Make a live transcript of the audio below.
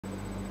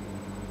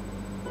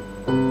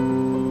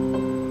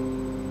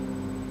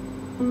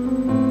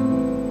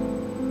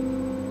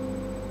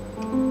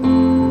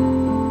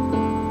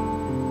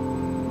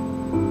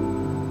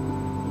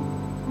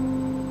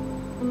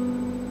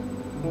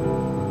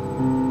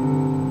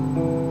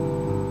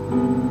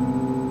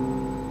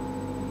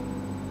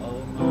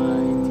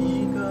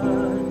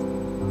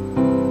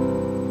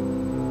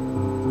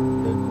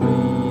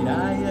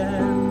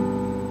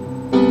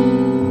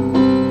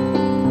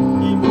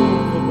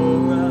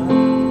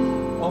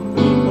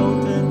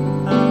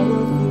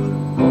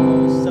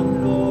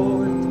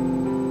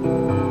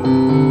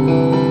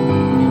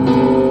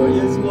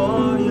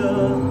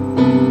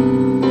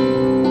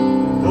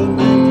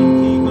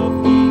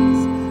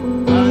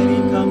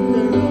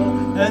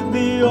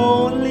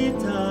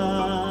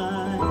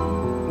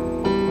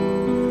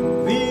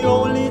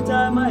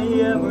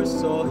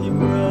Saw him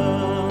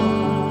run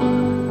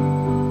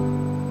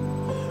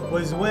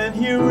was when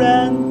he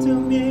ran to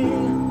me.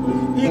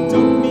 He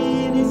took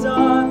me in his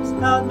arms,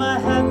 held my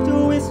hand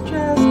to his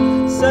chest,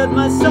 said,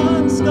 "My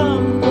son's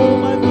come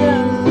home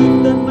again,"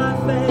 lifted my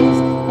face,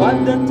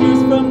 wiped the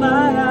tears from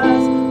my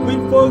eyes.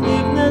 With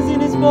forgiveness in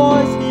his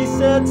voice, he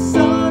said,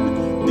 "Son,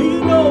 do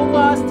you know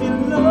I still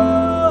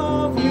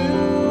love you?"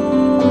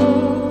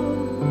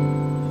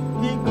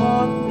 He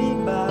caught me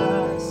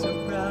by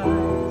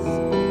surprise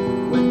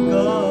when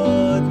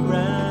God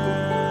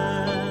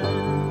ran.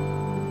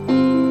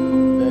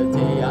 The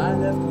day I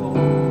left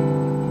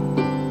home,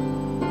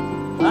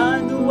 I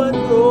knew what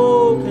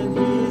broken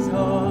his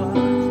heart.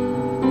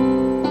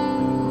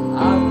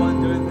 I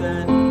wondered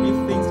then if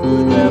things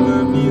could ever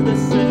be the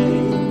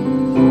same.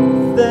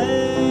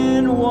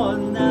 Then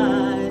one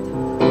night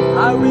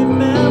I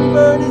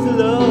remembered his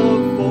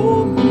love for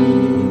me,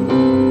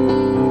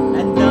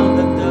 and down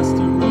the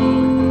dusty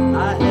road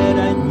ahead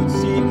I could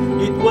see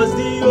it was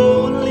the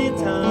only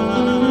time.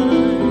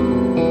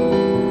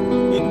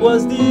 It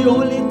was the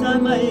only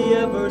time I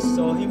ever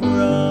saw him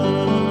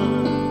run.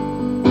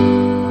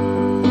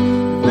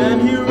 Then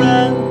he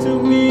ran to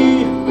me,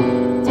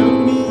 took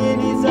me in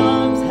his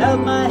arms,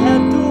 held my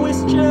head to his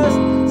chest,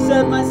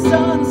 said, "My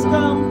son's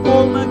come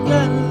home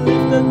again,"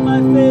 lifted my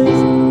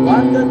face,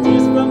 wiped the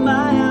tears from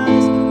my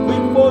eyes.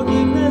 With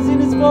forgiveness in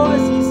his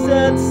voice, he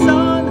said,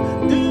 "Son,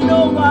 do you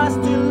know I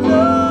still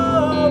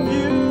love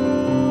you?"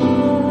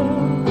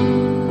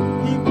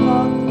 He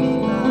caught me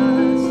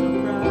by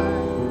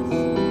surprise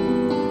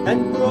and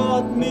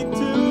brought me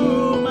to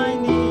my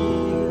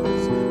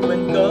knees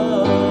when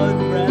God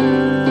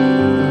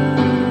ran.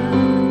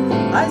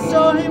 I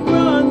saw him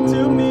run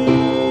to me.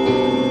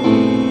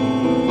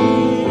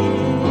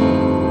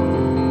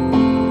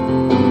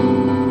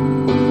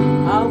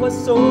 I was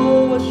so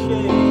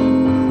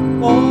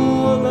ashamed,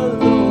 all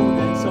alone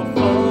and so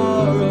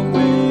far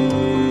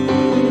away.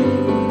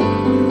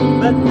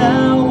 But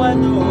now I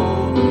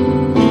know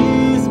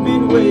he's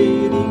been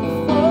waiting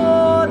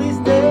for this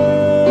day.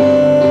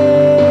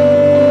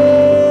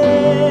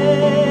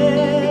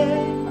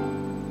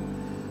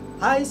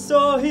 I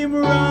saw him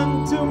run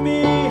to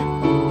me.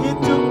 He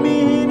took me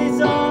in his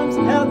arms,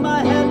 held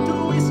my hand to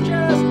his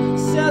chest,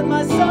 said,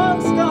 "My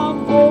son's come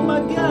home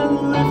again,"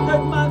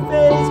 lifted my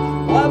face,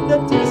 wiped the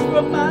tears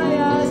from my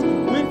eyes.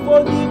 With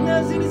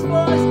forgiveness in his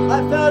voice, I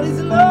felt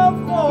his love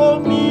for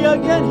me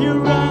again. He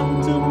ran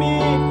to me.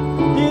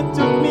 He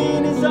took me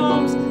in his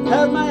arms,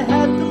 held my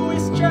head to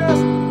his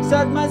chest,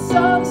 said, "My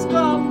son's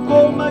come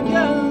home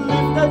again,"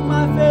 lifted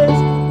my face.